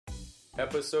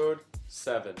Episode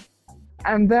 7.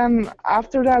 And then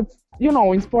after that,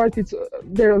 in sport,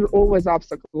 there are always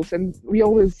obstacles, and we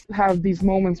always have these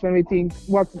moments when we think,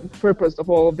 what's the purpose of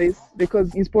all of this?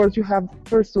 Because in sport, you have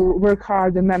first to work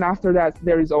hard, and then after that,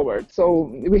 there is over.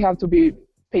 So we have to be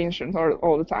patient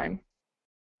all the time.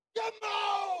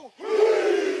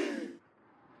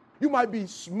 You might be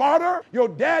smarter, your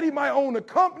daddy might own a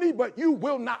company, but you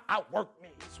will not outwork me.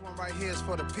 This one right here is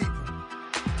for the people.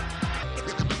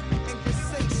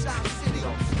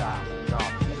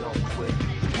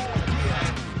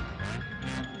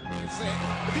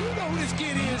 You know who this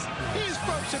kid is. He's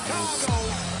from Chicago.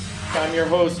 I'm your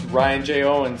host, Ryan J.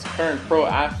 Owens, current pro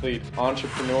athlete,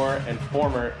 entrepreneur, and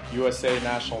former USA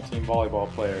national team volleyball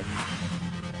player.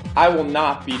 I will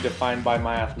not be defined by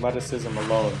my athleticism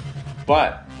alone,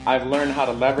 but I've learned how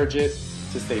to leverage it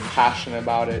to stay passionate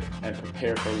about it and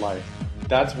prepare for life.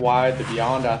 That's why the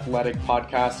Beyond Athletic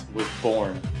podcast was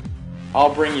born.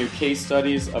 I'll bring you case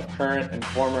studies of current and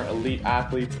former elite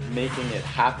athletes making it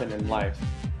happen in life,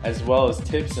 as well as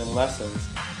tips and lessons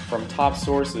from top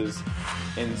sources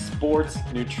in sports,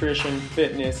 nutrition,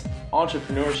 fitness,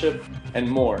 entrepreneurship, and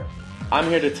more. I'm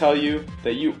here to tell you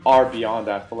that you are beyond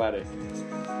athletic.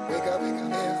 Wake up,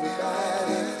 everybody.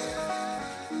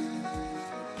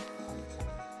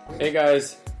 Hey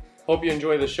guys, hope you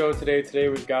enjoy the show today. Today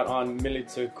we've got on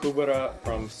Milica Kubera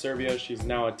from Serbia. She's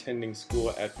now attending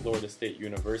school at Florida State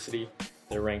University.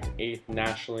 They're ranked 8th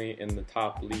nationally in the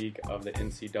top league of the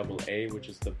NCAA, which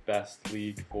is the best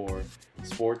league for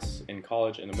sports in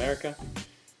college in America.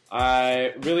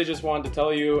 I really just wanted to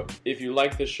tell you, if you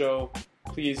like the show,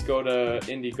 please go to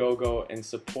Indiegogo and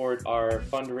support our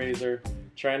fundraiser,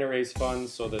 trying to raise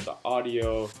funds so that the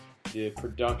audio, the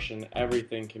production,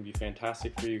 everything can be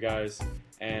fantastic for you guys,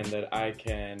 and that I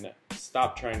can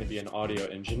stop trying to be an audio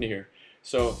engineer.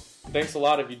 So thanks a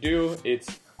lot if you do.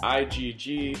 It's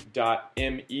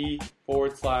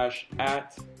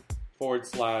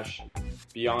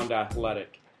igg.me/@/Beyond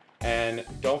Athletic. And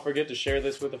don't forget to share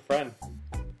this with a friend.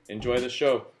 Enjoy the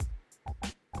show.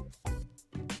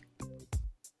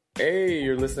 Hey,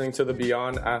 you're listening to the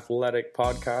Beyond Athletic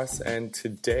podcast, and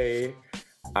today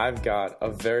I've got a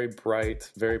very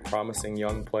bright, very promising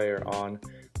young player on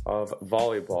of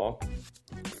volleyball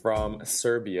from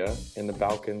Serbia in the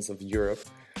Balkans of Europe.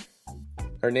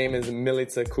 Her name is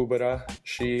Milica Kubera.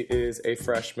 She is a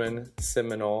freshman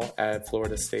Seminole at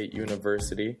Florida State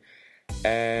University.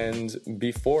 And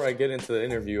before I get into the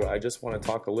interview, I just want to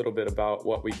talk a little bit about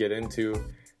what we get into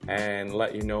and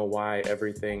let you know why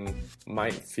everything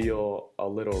might feel a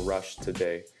little rushed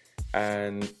today.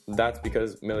 And that's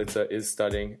because Milica is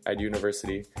studying at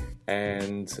university,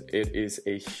 and it is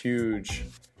a huge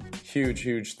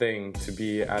thing to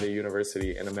be at a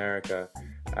university in America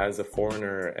as a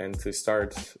foreigner and to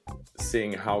start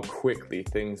seeing how quickly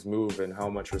things move and how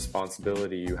much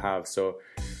responsibility you have. So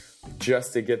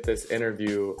just to get this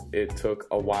interview, it took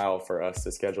a while for us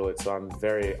to schedule it. So I'm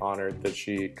very honored that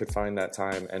she could find that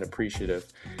time and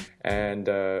appreciative. And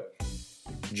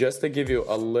just to give you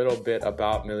a little bit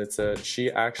about Milica, she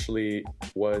actually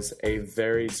was a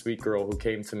very sweet girl who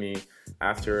came to me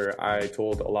after I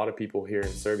told a lot of people here in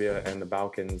Serbia and the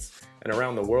Balkans and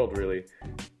around the world really,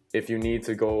 if you need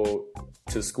to go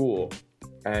to school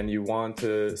and you want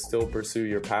to still pursue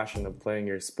your passion of playing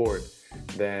your sport,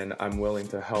 then I'm willing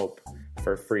to help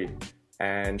for free.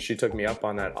 And she took me up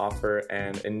on that offer,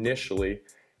 and initially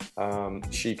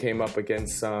she came up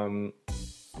against some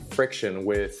friction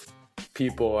with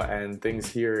people and things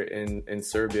here in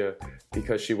Serbia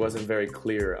because she wasn't very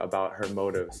clear about her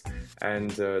motives.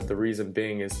 And the reason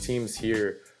being is teams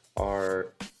here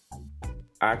are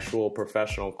actual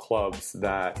professional clubs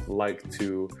that like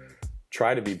to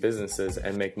try to be businesses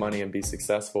and make money and be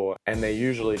successful. And they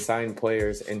usually sign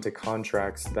players into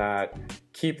contracts that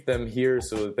keep them here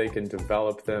so that they can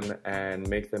develop them and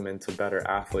make them into better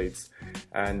athletes.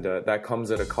 And that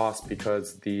comes at a cost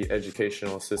because the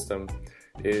educational system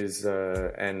is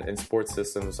and sports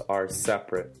systems are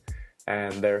separate.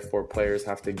 And therefore players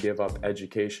have to give up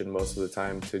education most of the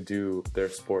time to do their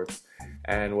sports.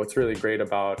 And what's really great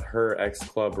about her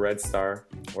ex-club Red Star,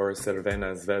 or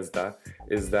Crvena Zvezda,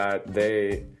 is that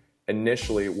they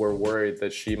initially were worried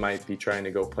that she might be trying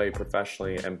to go play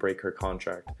professionally and break her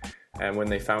contract. And when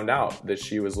they found out that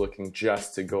she was looking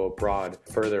just to go abroad,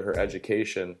 further her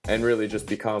education, and really just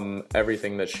become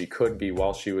everything that she could be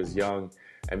while she was young,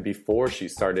 and before she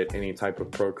started any type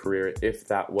of pro career, if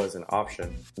that was an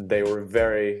option, they were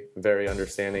very, very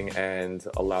understanding and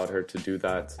allowed her to do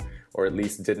that, or at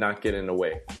least did not get in the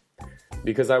way.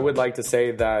 Because I would like to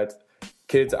say that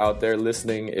kids out there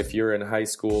listening, if you're in high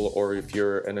school or if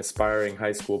you're an aspiring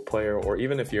high school player, or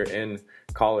even if you're in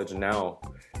college now,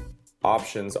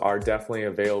 options are definitely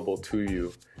available to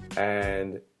you.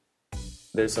 And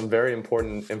there's some very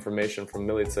important information from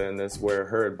Milica in this, where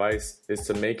her advice is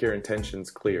to make your intentions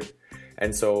clear.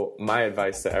 And so my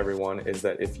advice to everyone is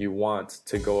that if you want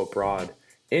to go abroad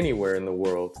anywhere in the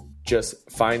world,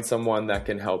 just find someone that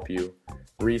can help you,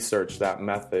 research that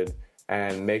method,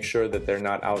 and make sure that they're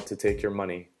not out to take your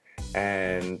money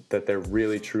and that they're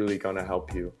really, truly going to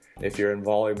help you. If you're in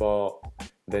volleyball,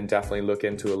 then definitely look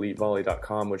into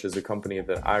EliteVolley.com, which is a company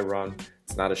that I run.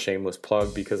 It's not a shameless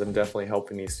plug because I'm definitely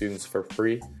helping these students for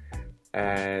free.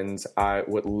 And I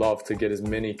would love to get as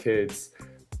many kids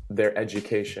their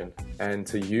education and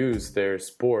to use their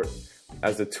sport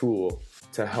as a tool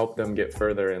to help them get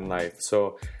further in life.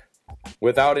 So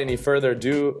without any further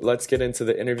ado, let's get into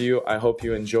the interview. I hope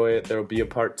you enjoy it. There will be a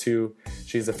part 2.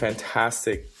 She's a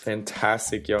fantastic,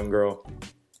 fantastic young girl.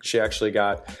 She actually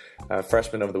got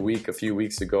Freshman of the Week a few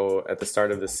weeks ago at the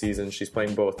start of the season. She's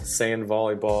playing both sand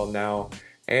volleyball now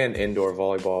and indoor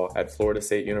volleyball at Florida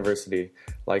State University,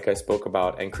 like I spoke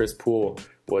about. And Chris Poole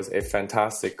was a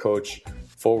fantastic coach,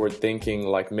 forward-thinking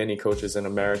like many coaches in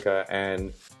America,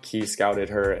 and he scouted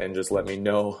her and just let me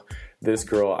know, this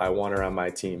girl, I want her on my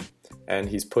team. And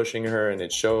he's pushing her, and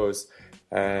it shows,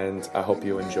 and I hope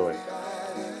you enjoy.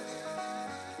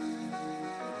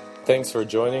 Thanks for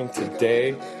joining.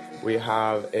 Today we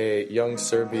have a young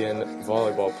Serbian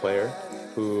volleyball player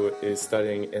who is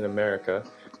studying in America,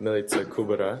 Milica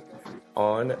Kubera,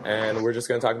 on, and we're just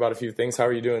going to talk about a few things. How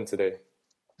are you doing today?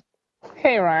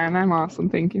 Hey Ryan, I'm awesome,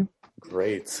 thank you.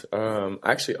 Great.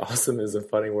 Actually, awesome is a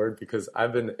funny word because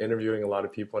I've been interviewing a lot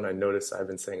of people and I noticed I've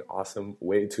been saying awesome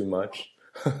way too much.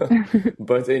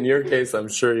 But in your case, I'm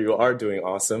sure you are doing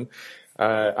awesome.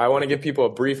 I want to give people a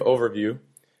brief overview.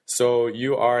 So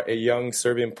you are a young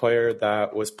Serbian player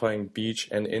that was playing beach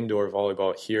and indoor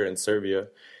volleyball here in Serbia,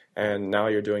 and now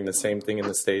you're doing the same thing in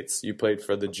the States. You played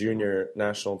for the junior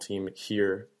national team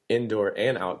here, indoor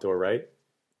and outdoor, right?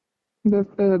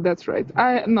 That's right.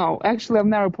 I've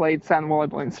never played sand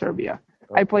volleyball in Serbia.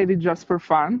 I played it just for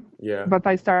fun. Yeah. But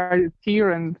I started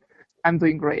here and I'm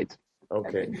doing great.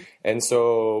 Okay. And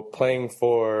so playing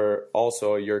for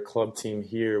also your club team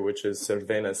here, which is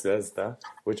Crvena Zvezda,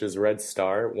 which is Red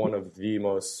Star, one of the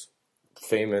most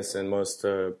famous and most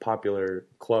popular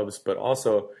clubs, but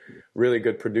also really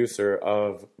good producer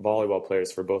of volleyball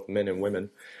players for both men and women.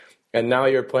 And now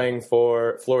you're playing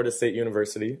for Florida State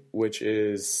University, which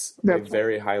is a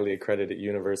very highly accredited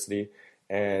university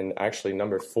and actually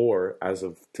number 4 as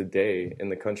of today in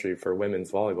the country for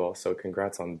women's volleyball. So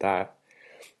congrats on that.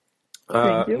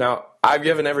 Thank you. Now, I've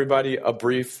given everybody a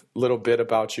brief little bit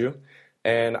about you,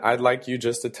 and I'd like you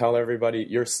just to tell everybody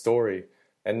your story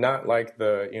and not like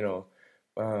the,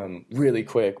 really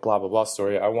quick blah, blah, blah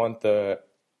story. I want the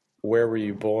where were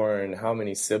you born? How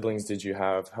many siblings did you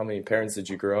have? How many parents did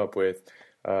you grow up with?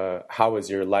 How was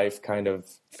your life kind of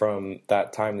from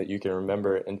that time that you can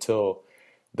remember until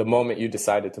the moment you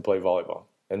decided to play volleyball?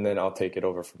 And then I'll take it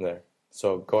over from there.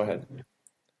 So go ahead.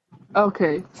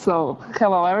 Okay, so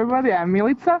hello everybody, I'm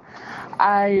Milica.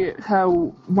 I have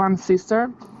one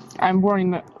sister. I'm born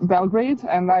in Belgrade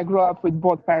and I grew up with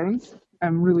both parents.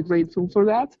 I'm really grateful for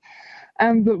that.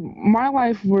 And my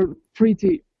life were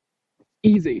pretty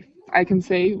easy, I can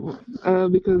say,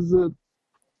 because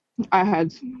I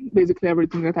had basically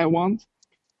everything that I want.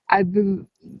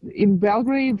 In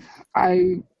Belgrade,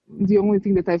 the only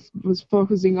thing that I was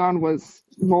focusing on was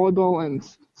volleyball and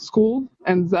school,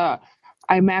 and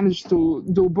I managed to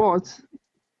do both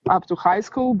up to high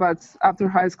school, but after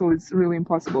high school it's really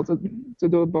impossible to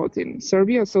do both in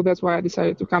Serbia, so that's why I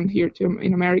decided to come here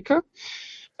in America.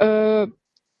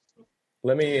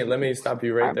 Let me stop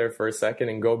you right there for a second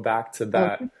and go back to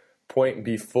that point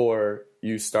before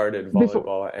you started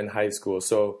volleyball in high school.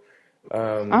 So,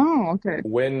 okay.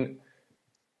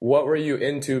 What were you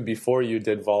into before you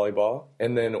did volleyball?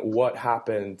 And then what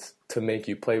happened to make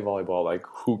you play volleyball? Like,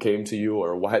 who came to you,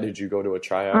 or why did you go to a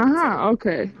tryout?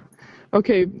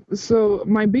 Okay. So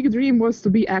my big dream was to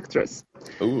be actress.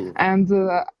 Ooh. And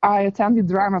I attended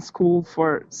drama school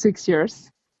for 6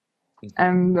 years,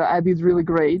 and I did really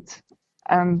great.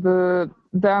 And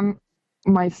then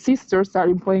my sister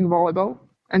started playing volleyball,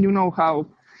 and you know how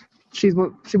she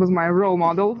was my role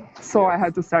model, so I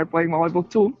had to start playing volleyball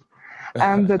too.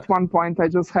 And at one point, I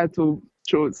just had to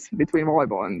choose between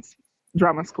volleyball and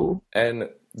drama school. And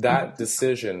that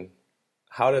decision,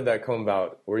 how did that come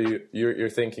about? Were you're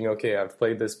thinking, okay, I've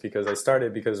played this because I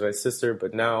started because of my sister,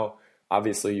 but now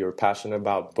obviously you're passionate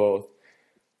about both.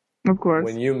 Of course.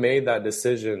 When you made that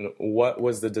decision, what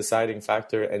was the deciding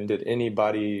factor, and did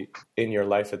anybody in your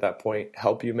life at that point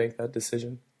help you make that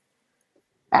decision?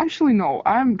 Actually, no.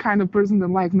 I'm kind of person that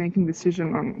like making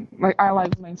decision on, like, I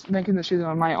like making decision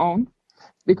on my own,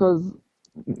 because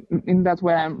in that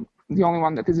way I'm the only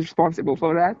one that is responsible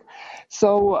for that.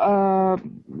 So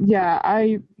yeah,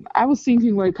 I was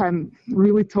thinking like I'm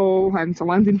really tall and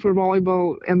talented for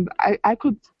volleyball, and I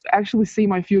could actually see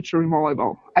my future in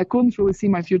volleyball. I couldn't really see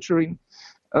my future in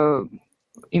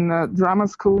a drama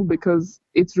school, because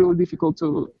it's really difficult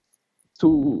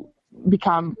to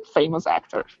become famous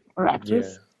actor or actress.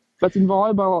 Yeah. But in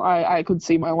volleyball, I could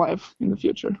see my life in the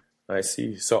future. I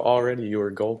see. So already you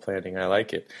were goal planning. I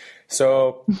like it.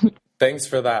 So thanks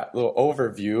for that little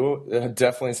overview.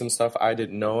 Definitely some stuff I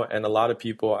didn't know. And a lot of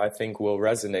people, I think, will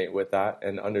resonate with that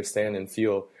and understand and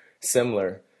feel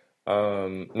similar.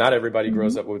 Not everybody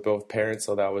grows up with both parents,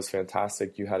 so that was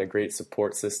fantastic. You had a great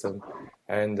support system,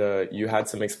 and you had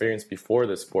some experience before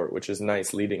the sport, which is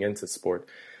nice leading into sport.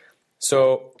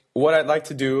 So what I'd like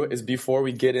to do is, before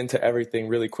we get into everything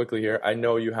really quickly here, I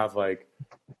know you have like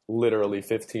literally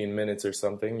 15 minutes or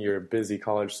something. You're a busy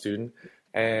college student.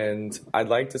 And I'd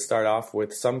like to start off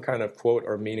with some kind of quote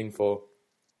or meaningful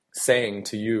saying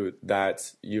to you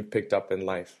that you've picked up in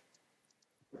life.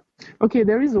 Okay,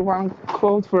 there is one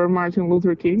quote for Martin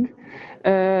Luther King.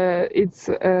 It's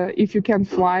if you can't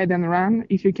fly, then run.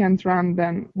 If you can't run,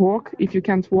 then walk. If you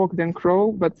can't walk, then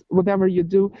crawl. But whatever you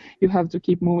do, you have to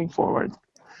keep moving forward.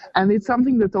 And it's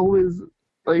something that always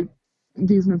like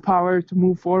gives me power to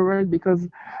move forward, because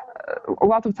a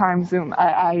lot of times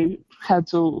I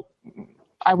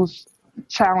was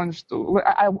challenged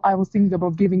I was thinking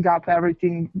about giving up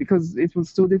everything because it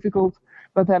was too difficult.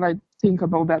 But then I think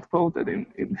about that quote, and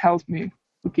it helps me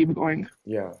to keep going.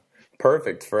 Yeah,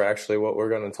 perfect for actually what we're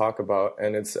going to talk about.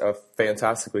 And it's a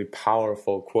fantastically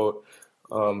powerful quote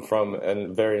from a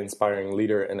very inspiring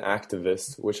leader and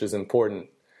activist, which is important,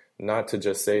 not to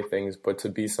just say things, but to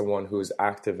be someone who is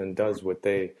active and does what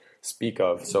they speak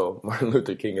of. So Martin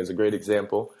Luther King is a great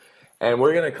example. And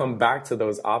we're going to come back to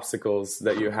those obstacles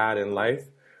that you had in life.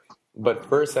 But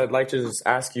first, I'd like to just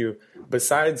ask you,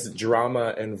 besides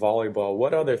drama and volleyball,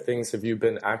 what other things have you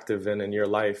been active in your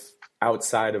life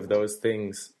outside of those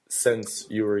things since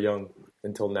you were young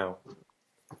until now?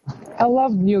 I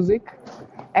love music,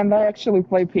 and I actually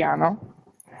play piano.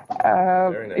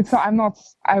 Very nice.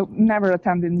 I never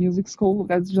attended music school.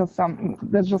 That's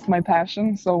just my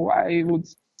passion. So I would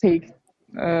take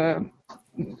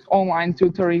online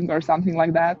tutoring or something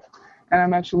like that, and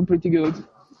I'm actually pretty good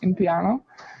in piano.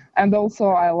 And also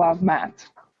I love math.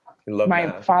 You love my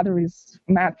math. father is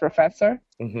math professor.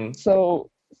 Mm-hmm. So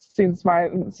since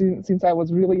I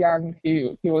was really young,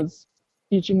 he was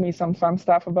teaching me some fun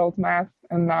stuff about math,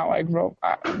 and now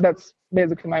that's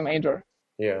basically my major.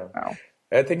 Yeah. Now.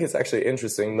 I think it's actually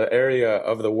interesting. The area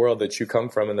of the world that you come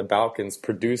from in the Balkans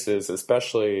produces,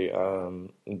 especially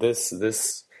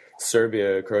this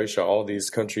Serbia, Croatia, all these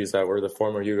countries that were the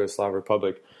former Yugoslav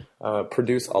Republic,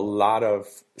 produce a lot of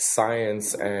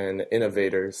science and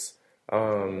innovators.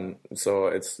 So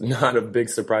it's not a big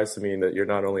surprise to me that you're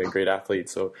not only a great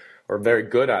athlete, or a very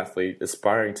good athlete,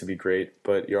 aspiring to be great,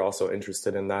 but you're also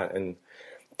interested in that and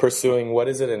pursuing, what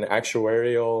is it, an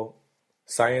actuarial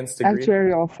science degree?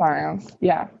 Actuarial science,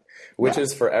 yeah. Which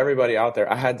is, for everybody out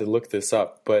there, I had to look this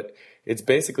up, but it's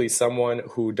basically someone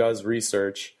who does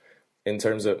research in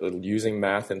terms of using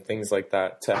math and things like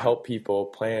that to help people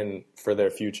plan for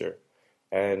their future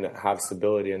and have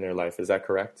stability in their life. Is that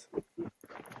correct?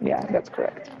 Yeah, that's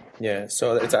correct. Yeah,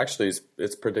 so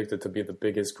it's predicted to be the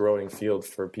biggest growing field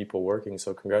for people working.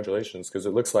 So congratulations, because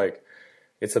it looks like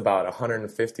it's about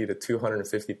 $150,000 to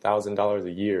 $250,000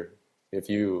 a year if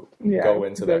you go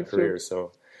into that career.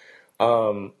 True.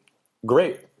 So,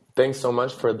 great. Thanks so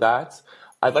much for that.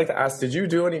 I'd like to ask, did you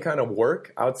do any kind of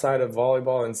work outside of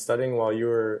volleyball and studying while you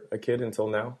were a kid until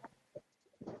now?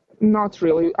 Not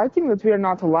really. I think that we are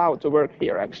not allowed to work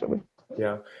here, actually.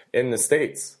 Yeah, in the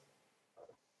States.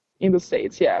 In the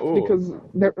States, yeah, Ooh. because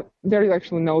there is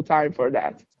actually no time for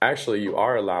that. Actually, you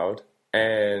are allowed.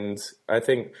 And I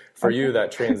think for you,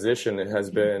 that transition has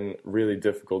been really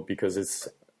difficult, because it's,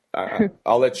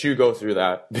 I'll let you go through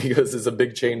that, because it's a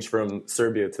big change from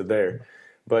Serbia to there.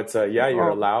 But yeah, you're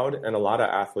allowed, and a lot of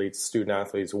athletes, student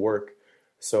athletes, work.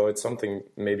 So it's something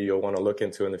maybe you'll want to look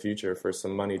into in the future for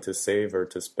some money to save or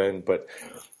to spend. But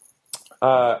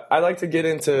I'd like to get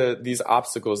into these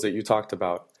obstacles that you talked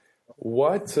about.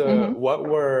 What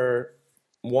were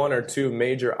one or two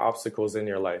major obstacles in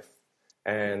your life?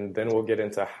 And then we'll get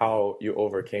into how you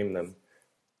overcame them.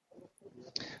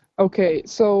 Okay,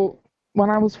 so when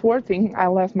I was 14, I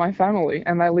left my family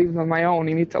and I lived on my own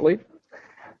in Italy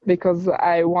because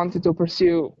I wanted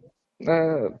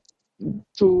uh,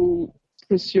 to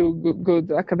pursue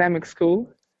good academic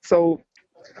school. So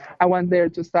I went there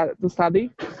to study,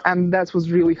 and that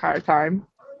was really hard time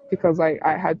because I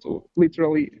had to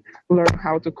literally learn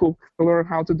how to cook, learn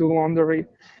how to do laundry.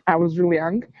 I was really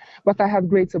young, but I had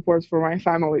great support from my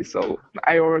family, so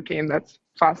I overcame that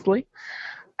fastly.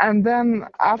 And then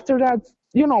after that,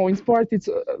 in sport,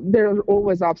 there are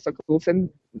always obstacles, and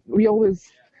we always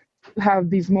have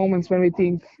these moments when we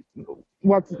think,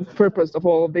 what's the purpose of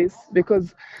all of this?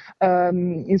 Because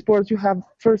in sport, you have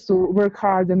first to work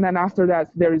hard, and then after that,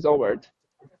 there is reward.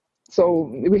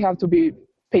 So we have to be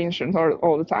patient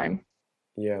all the time,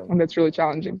 Yeah. and that's really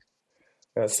challenging.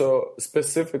 Yeah. So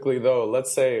specifically, though,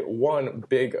 let's say one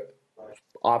big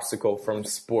obstacle from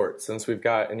sport, since we've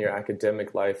got in your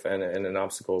academic life and an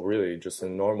obstacle really just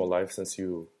in normal life, since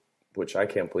you, which I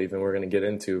can't believe, and we're going to get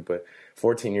into, but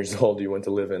 14 years old, you went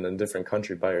to live in a different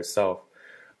country by yourself.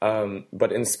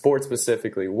 But in sports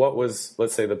specifically, what was,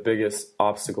 let's say, the biggest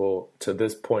obstacle to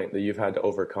this point that you've had to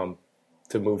overcome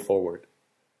to move forward?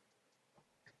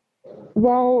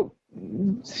 Well,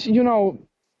 the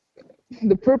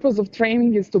purpose of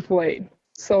training is to play.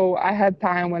 So I had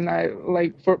time when I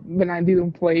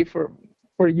didn't play for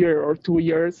a year or 2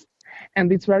 years,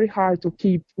 and it's very hard to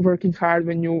keep working hard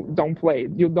when you don't play.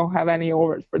 You don't have any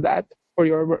hours for that, for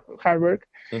your hard work.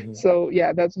 Mm-hmm. So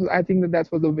yeah, I think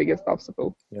that was the biggest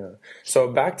obstacle. Yeah.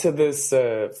 So back to this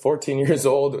 14 years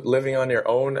old living on your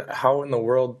own. How in the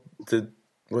world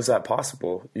was that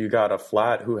possible? You got a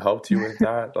flat. Who helped you with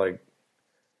that? Like,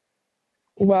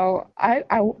 well, I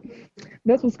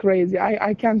that was crazy.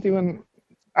 I don't even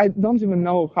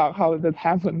know how that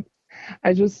happened.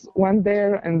 I just went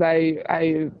there and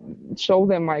I showed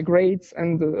them my grades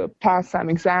and passed some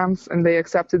exams, and they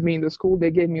accepted me in the school.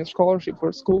 They gave me a scholarship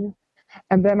for school.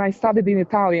 And then I studied in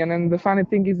Italian, and the funny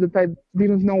thing is that I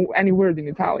didn't know any word in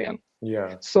Italian.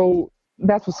 yeah. So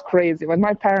that was crazy. When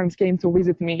my parents came to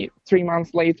visit me 3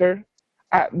 months later,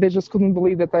 they just couldn't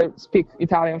believe that I speak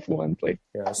Italian fluently.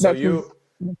 Yeah. So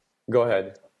go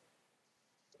ahead.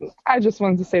 I just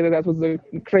wanted to say that was the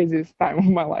craziest time of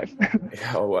my life.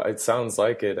 Yeah, well, it sounds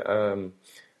like it.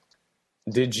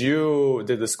 Did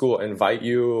the school invite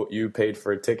you? You paid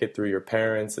for a ticket through your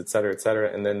parents, et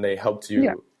cetera, and then they helped you.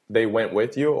 Yeah. They went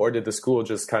with you, or did the school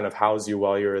just kind of house you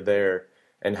while you were there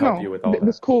and help you with all the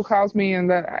that? school housed me,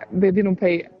 and they didn't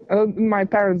pay. My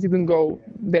parents didn't go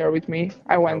there with me.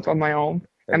 I went on my own,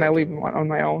 and I lived on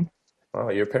my own. Oh,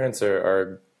 your parents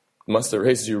must have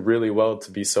raised you really well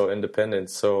to be so independent.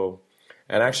 So,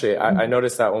 and actually, I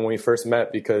noticed that when we first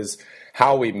met, because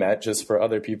how we met, just for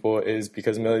other people, is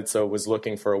because Milica was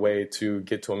looking for a way to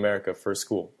get to America for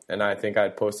school. And I think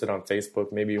I'd posted on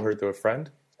Facebook, maybe you heard through a friend?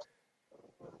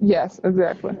 Yes,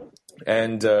 exactly.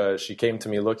 And she came to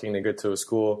me looking to get to a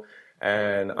school.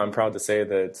 And I'm proud to say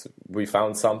that we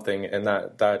found something, and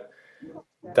that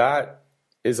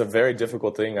is a very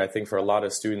difficult thing, I think, for a lot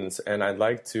of students. And I'd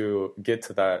like to get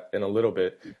to that in a little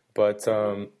bit. But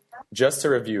just to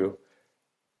review,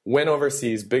 went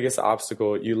overseas, biggest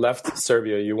obstacle, you left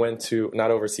Serbia, you went to, not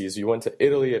overseas, you went to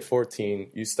Italy at 14,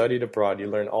 you studied abroad, you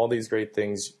learned all these great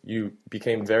things, you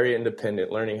became very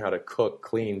independent, learning how to cook,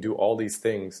 clean, do all these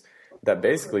things that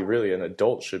basically really an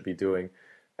adult should be doing,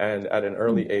 and at an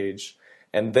early age.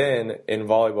 And then in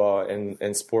volleyball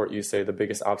and sport, you say the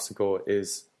biggest obstacle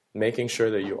is making sure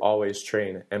that you always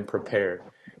train and prepare,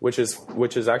 which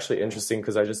is actually interesting,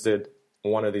 because I just did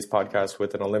one of these podcasts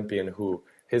with an Olympian who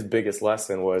his biggest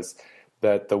lesson was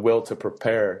that the will to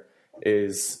prepare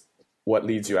is what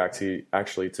leads you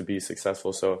actually to be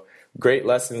successful. So great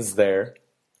lessons there.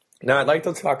 Now I'd like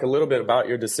to talk a little bit about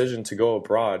your decision to go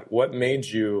abroad. What made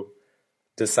you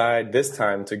decide this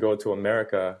time to go to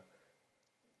America?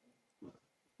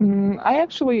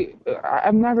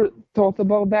 I've never thought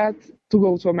about that, to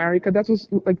go to America. That was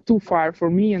like too far for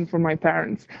me and for my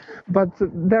parents. But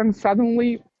then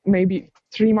suddenly, maybe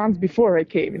 3 months before I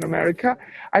came in America,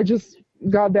 I just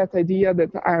got that idea that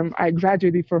I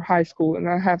graduated from high school and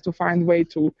I have to find a way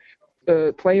to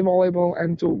play volleyball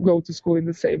and to go to school in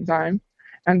the same time.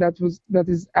 And that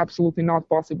is absolutely not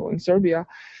possible in Serbia.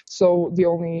 So the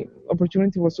only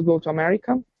opportunity was to go to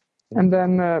America. And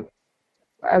then,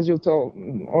 as you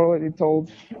already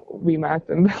told, we met,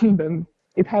 and then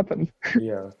it happened.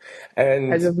 Yeah.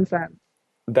 And I just decided.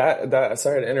 That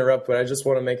sorry to interrupt, but I just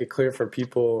want to make it clear for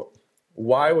people,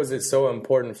 why was it so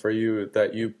important for you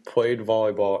that you played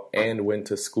volleyball and went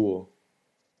to school?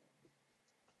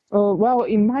 Well,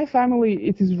 in my family,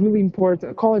 it is really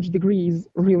important. College degree is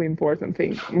really important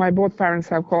thing. My both parents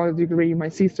have college degree. My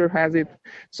sister has it,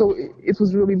 so it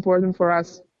was really important for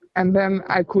us. And then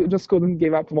I couldn't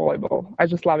give up volleyball. I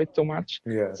just love it too much.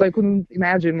 Yeah. So I couldn't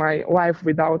imagine my life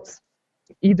without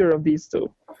either of these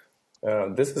two.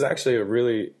 This is actually a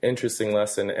really interesting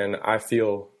lesson, and I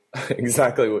feel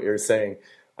exactly what you're saying.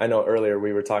 I know earlier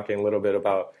we were talking a little bit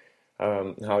about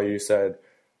how you said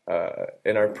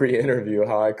in our pre-interview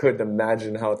how I couldn't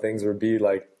imagine how things would be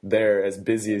like there as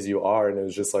busy as you are, and it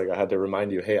was just like I had to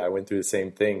remind you, hey, I went through the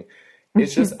same thing.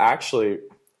 It's just actually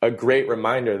a great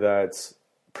reminder that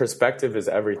perspective is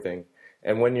everything.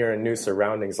 And when you're in new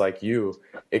surroundings like you,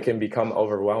 it can become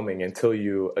overwhelming until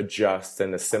you adjust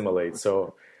and assimilate.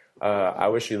 So I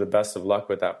wish you the best of luck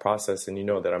with that process, and you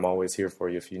know that I'm always here for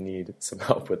you if you need some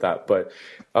help with that. But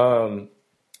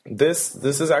this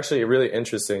is actually really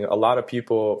interesting. A lot of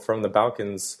people from the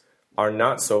Balkans are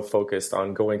not so focused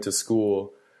on going to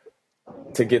school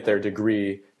to get their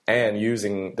degree and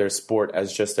using their sport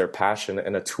as just their passion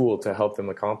and a tool to help them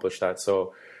accomplish that.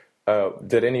 So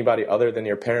did anybody other than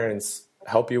your parents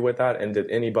help you with that? And did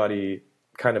anybody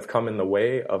kind of come in the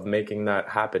way of making that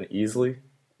happen easily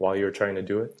while you were trying to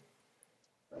do it?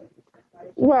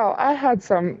 Well, I had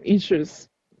some issues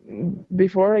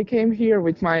before I came here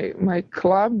with my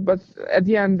club, but at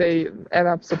the end they ended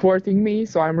up supporting me,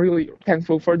 so I'm really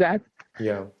thankful for that.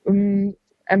 Yeah. And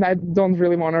I don't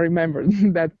really want to remember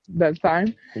that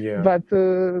time. Yeah. But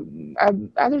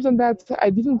other than that, I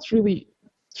didn't really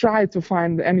try to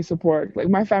find any support. Like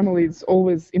my family is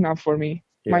always enough for me.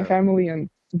 Yeah. My family and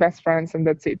best friends, and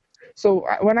that's it. So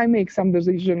when I make some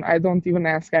decision, I don't even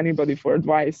ask anybody for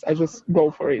advice. I just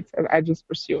go for it and I just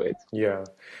pursue it. Yeah,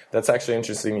 that's actually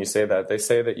interesting you say that. They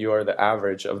say that you are the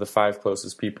average of the 5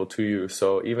 closest people to you.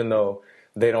 So even though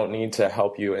they don't need to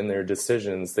help you in their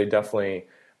decisions, they definitely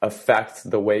affect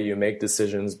the way you make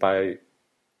decisions by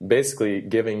basically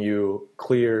giving you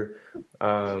clear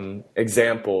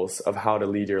examples of how to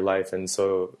lead your life. And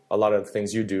so a lot of the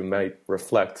things you do might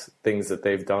reflect things that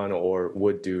they've done or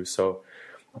would do. So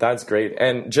that's great.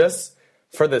 And just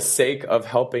for the sake of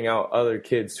helping out other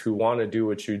kids who want to do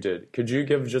what you did, could you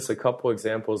give just a couple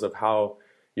examples of how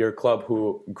your club,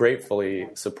 who gratefully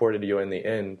supported you in the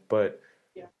end, but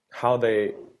how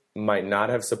they might not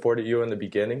have supported you in the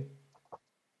beginning?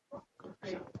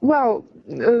 Well,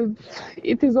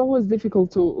 it is always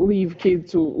difficult to leave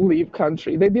kids to leave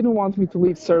country. They didn't want me to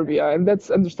leave Serbia, and that's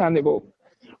understandable.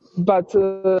 But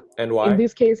and why? In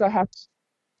this case, I have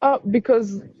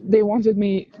because they wanted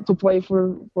me to play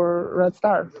for Red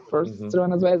Star, for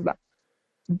Crvena Zvezda.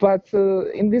 But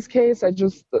in this case, I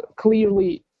just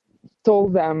clearly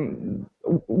told them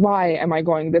why am I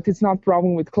going, that it's not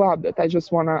problem with club, that I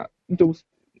just want to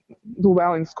do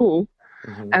well in school.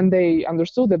 And they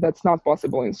understood that that's not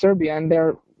possible in Serbia, and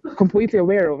they're completely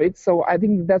aware of it. So I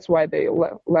think that's why they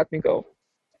let me go.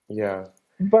 Yeah.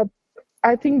 But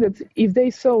I think that if they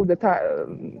saw that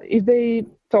if they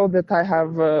thought that I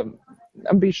have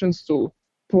ambitions to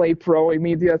play pro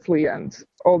immediately and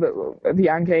all at the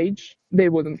young age, they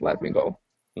wouldn't let me go.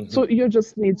 So you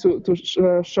just need to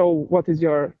show what is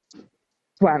your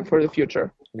plan for the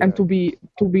future, and to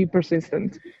be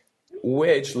persistent.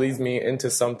 Which leads me into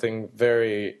something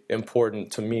very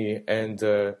important to me, and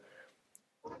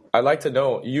I'd like to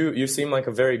know, you seem like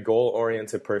a very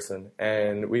goal-oriented person,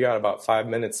 and we got about 5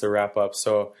 minutes to wrap up,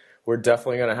 so we're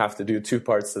definitely going to have to do 2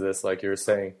 parts to this, like you were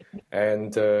saying,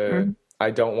 and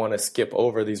I don't want to skip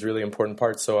over these really important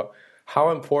parts. So how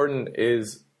important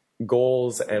is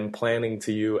goals and planning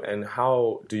to you, and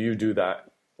how do you do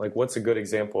that? Like, what's a good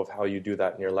example of how you do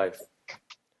that in your life?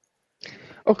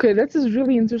 Okay, that is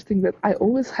really interesting that I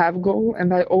always have goal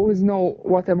and I always know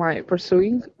what am I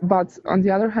pursuing. But on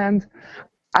the other hand,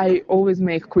 I always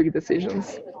make quick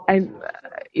decisions.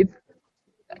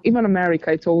 Even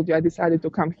America, I told you, I decided to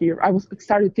come here. I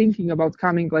started thinking about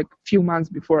coming like a few months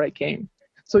before I came.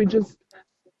 So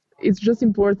it's just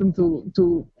important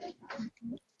to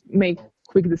make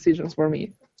quick decisions for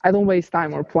me. I don't waste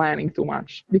time or planning too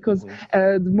much, because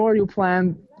the more you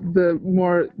plan, the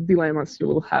more dilemmas you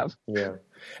will have. Yeah.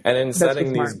 And in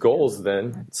setting these goals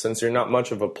then, since you're not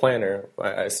much of a planner,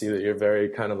 I see that you're very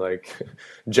kind of like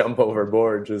jump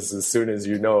overboard just as soon as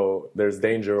you know there's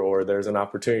danger or there's an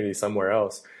opportunity somewhere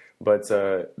else. But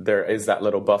there is that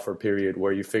little buffer period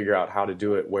where you figure out how to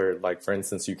do it, where, like, for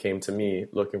instance, you came to me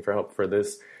looking for help for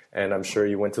this, and I'm sure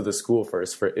you went to the school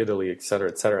first for Italy, et cetera,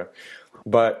 et cetera.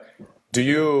 But do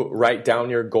you write down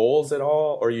your goals at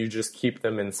all, or you just keep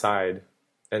them inside?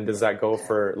 And does that go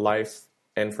for life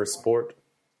and for sport?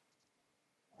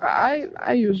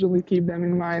 I usually keep them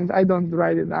in mind. I don't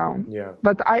write it down. Yeah.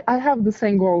 But I have the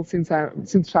same goal since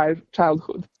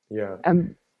childhood. Yeah.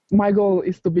 And my goal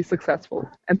is to be successful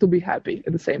and to be happy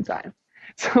at the same time.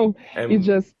 So And it's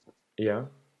just yeah,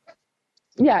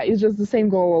 it's just the same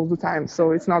goal all the time.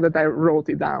 So it's not that I wrote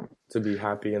it down. to be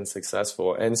happy and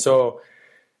successful. And so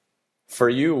for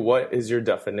you, what is your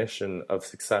definition of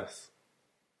success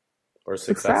or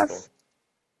successful? Success?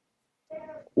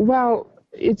 Well,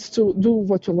 it's to do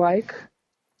what you like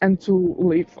and to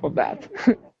live of that.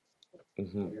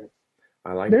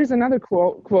 I like There's another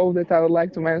quote that I would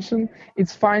like to mention.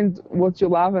 It's find what you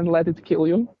love and let it kill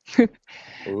you.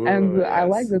 Ooh, And I yes.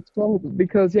 like that quote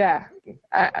because,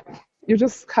 you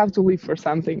just have to live for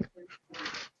something.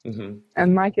 Mhm.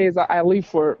 In my case, I live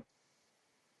for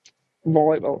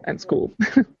volleyball and school.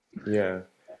 Yeah,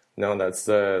 no, that's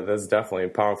definitely a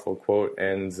powerful quote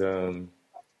and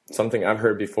something I've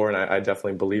heard before, and I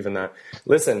definitely believe in that.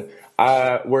 Listen,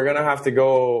 we're gonna have to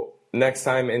go next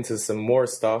time into some more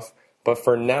stuff, but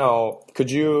for now, could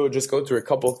you just go through a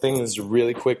couple things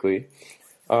really quickly?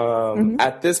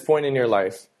 At this point in your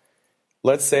life,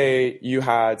 let's say you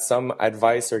had some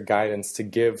advice or guidance to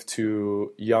give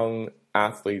to young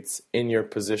athletes in your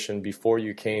position before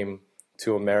you came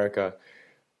to America.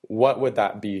 What would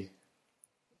that be?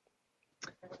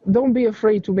 Don't be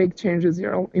afraid to make changes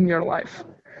in your life.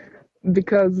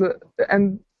 Because,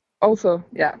 and also,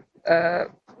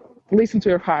 listen to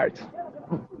your heart.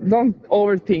 Don't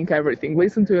overthink everything.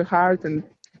 Listen to your heart and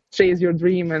chase your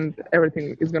dream, and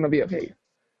everything is going to be okay.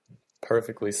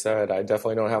 Perfectly said. I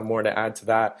definitely don't have more to add to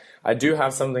that. I do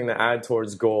have something to add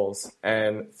towards goals.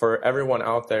 And for everyone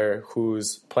out there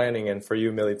who's planning, and for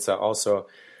you, Milica, also,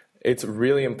 it's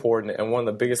really important. And one of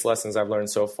the biggest lessons I've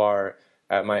learned so far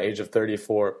at my age of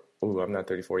 34. Ooh, I'm not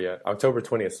 34 yet. October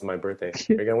 20th is my birthday. Are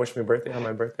you going to wish me birthday on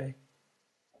my birthday?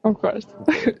 Of course.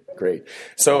 Great.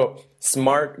 So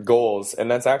SMART goals, and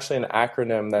that's actually an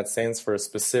acronym that stands for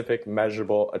specific,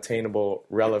 measurable, attainable,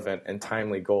 relevant, and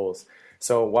timely goals.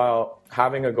 So while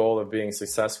having a goal of being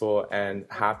successful and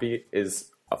happy is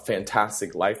a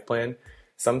fantastic life plan,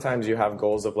 sometimes you have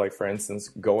goals of, like, for instance,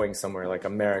 going somewhere like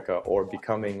America or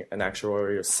becoming an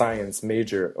actuarial or science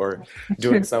major or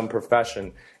doing some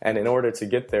profession. And in order to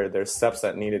get there, there's steps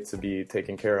that needed to be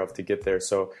taken care of to get there.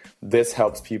 So this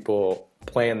helps people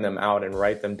plan them out and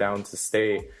write them down to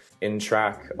stay in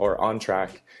track or on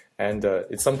track. And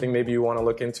it's something maybe you want to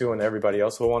look into and everybody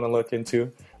else will want to look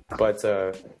into. But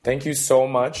thank you so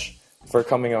much for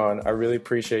coming on. I really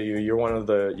appreciate you. You're one of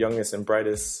the youngest and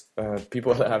brightest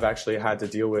people that I've actually had to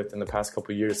deal with in the past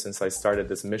couple of years since I started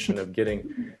this mission of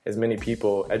getting as many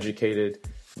people educated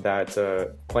that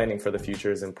planning for the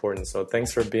future is important. So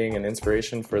thanks for being an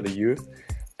inspiration for the youth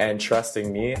and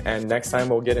trusting me. And next time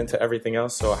we'll get into everything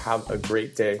else. So have a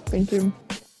great day. Thank you.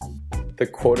 The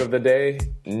quote of the day: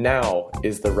 now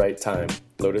is the right time.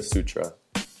 Lotus Sutra.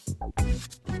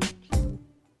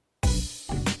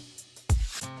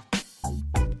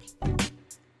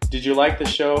 Did you like the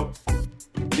show?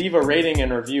 Leave a rating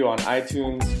and review on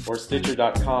iTunes or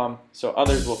Stitcher.com so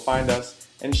others will find us,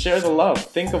 and share the love.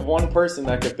 Think of one person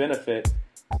that could benefit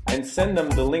and send them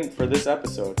the link for this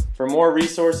episode. For more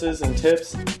resources and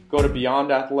tips, go to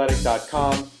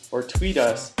beyondathletic.com or tweet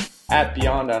us at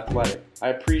beyondathletic. I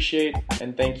appreciate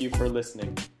and thank you for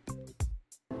listening.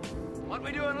 What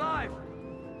we do in life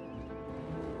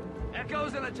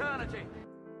echoes in eternity.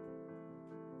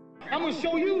 I'm gonna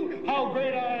show you how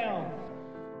great I am.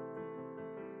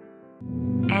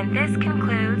 And this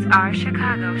concludes our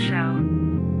Chicago show.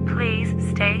 Please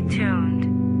stay tuned.